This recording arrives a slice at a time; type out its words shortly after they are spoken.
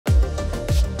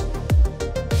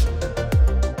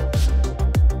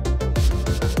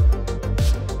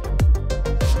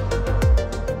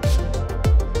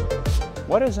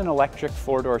What does an electric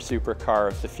four-door supercar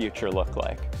of the future look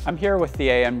like? I'm here with the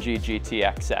AMG GT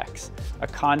XX, a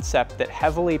concept that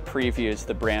heavily previews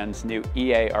the brand's new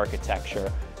EA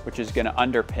architecture, which is going to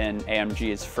underpin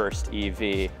AMG's first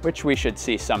EV, which we should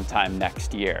see sometime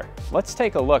next year. Let's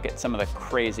take a look at some of the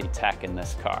crazy tech in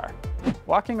this car.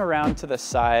 Walking around to the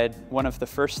side, one of the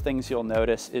first things you'll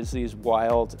notice is these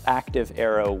wild active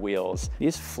aero wheels.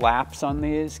 These flaps on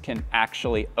these can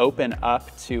actually open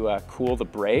up to cool the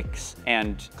brakes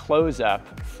and close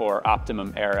up for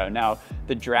optimum aero. Now,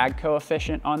 the drag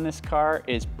coefficient on this car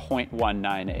is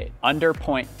 0.198, under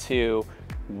 0.2,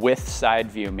 with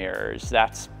side view mirrors.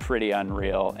 That's pretty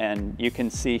unreal. And you can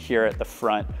see here at the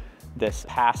front, this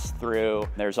pass through.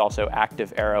 There's also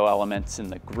active aero elements in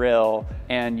the grille,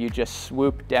 and you just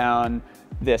swoop down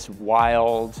this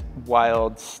wild,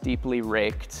 steeply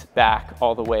raked back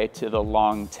all the way to the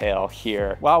long tail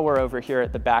here. While we're over here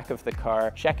at the back of the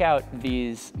car, check out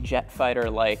these jet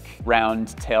fighter-like round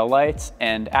taillights,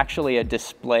 and actually a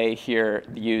display here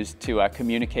used to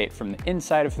communicate from the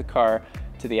inside of the car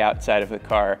to the outside of the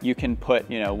car. You can put,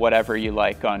 whatever you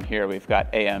like on here. We've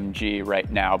got AMG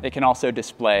right now. They can also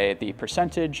display the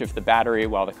percentage of the battery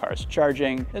while the car's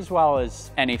charging, as well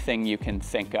as anything you can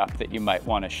think up that you might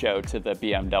want to show to the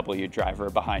BMW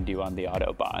driver behind you on the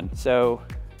Autobahn. So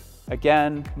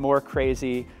again, more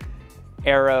crazy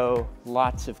aero,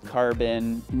 lots of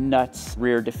carbon, nuts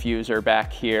rear diffuser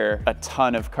back here, a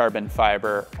ton of carbon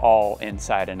fiber all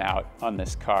inside and out on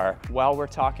this car. While we're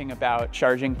talking about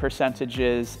charging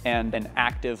percentages and an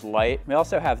active light, we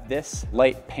also have this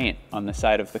light paint on the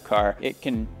side of the car. It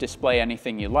can display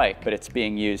anything you like, but it's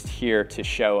being used here to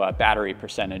show a battery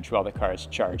percentage while the car is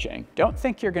charging. Don't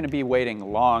think you're going to be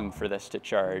waiting long for this to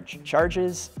charge.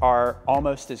 Charges are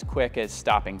almost as quick as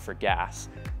stopping for gas.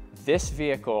 This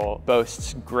vehicle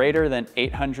boasts greater than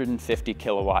 850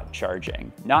 kilowatt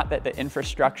charging. Not that the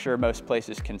infrastructure most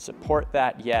places can support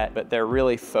that yet, but they're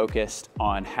really focused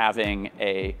on having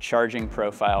a charging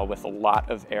profile with a lot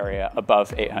of area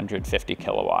above 850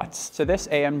 kilowatts. So this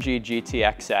AMG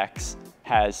GT XX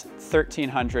has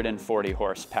 1,340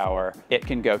 horsepower. It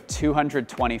can go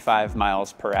 225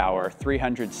 miles per hour,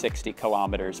 360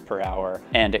 kilometers per hour,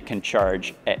 and it can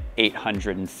charge at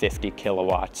 850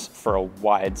 kilowatts for a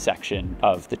wide section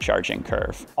of the charging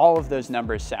curve. All of those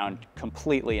numbers sound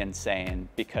completely insane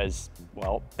because,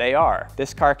 well, they are.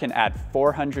 This car can add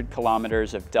 400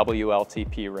 kilometers of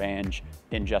WLTP range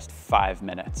in just 5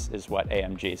 minutes, is what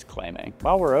AMG is claiming.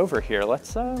 While we're over here,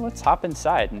 let's hop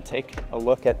inside and take a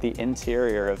look at the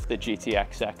interior of the GT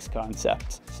XX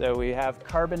concept. So we have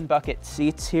carbon bucket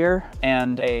seats here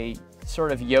and a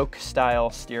sort of yoke style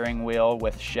steering wheel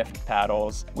with shift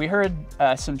paddles. We heard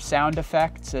some sound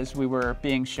effects as we were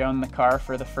being shown the car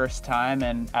for the first time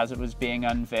and as it was being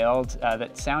unveiled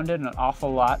that sounded an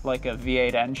awful lot like a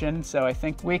V8 engine. So I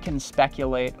think we can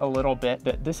speculate a little bit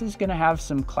that this is going to have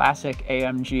some classic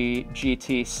AMG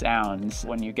GT sounds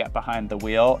when you get behind the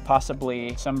wheel,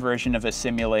 possibly some version of a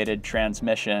simulated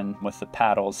transmission with the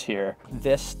paddles here.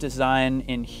 This design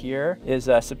in here is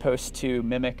supposed to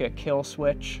mimic a kill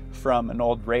switch from an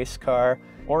old race car.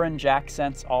 Orange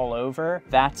accents all over.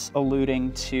 That's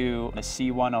alluding to the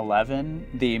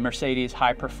C111, the Mercedes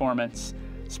high-performance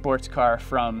sports car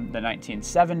from the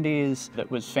 1970s that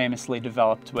was famously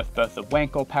developed with both a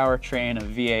Wankel powertrain, a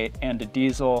V8, and a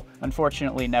diesel.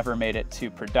 Unfortunately, never made it to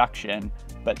production,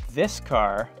 but this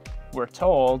car, we're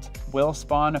told, will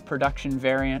spawn a production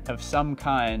variant of some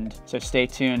kind, so stay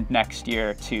tuned next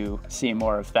year to see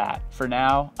more of that. For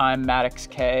now, I'm Maddox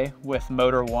K with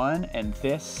Motor One, and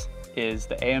this is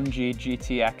the AMG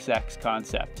GT XX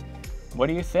concept. What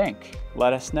do you think?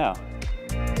 Let us know.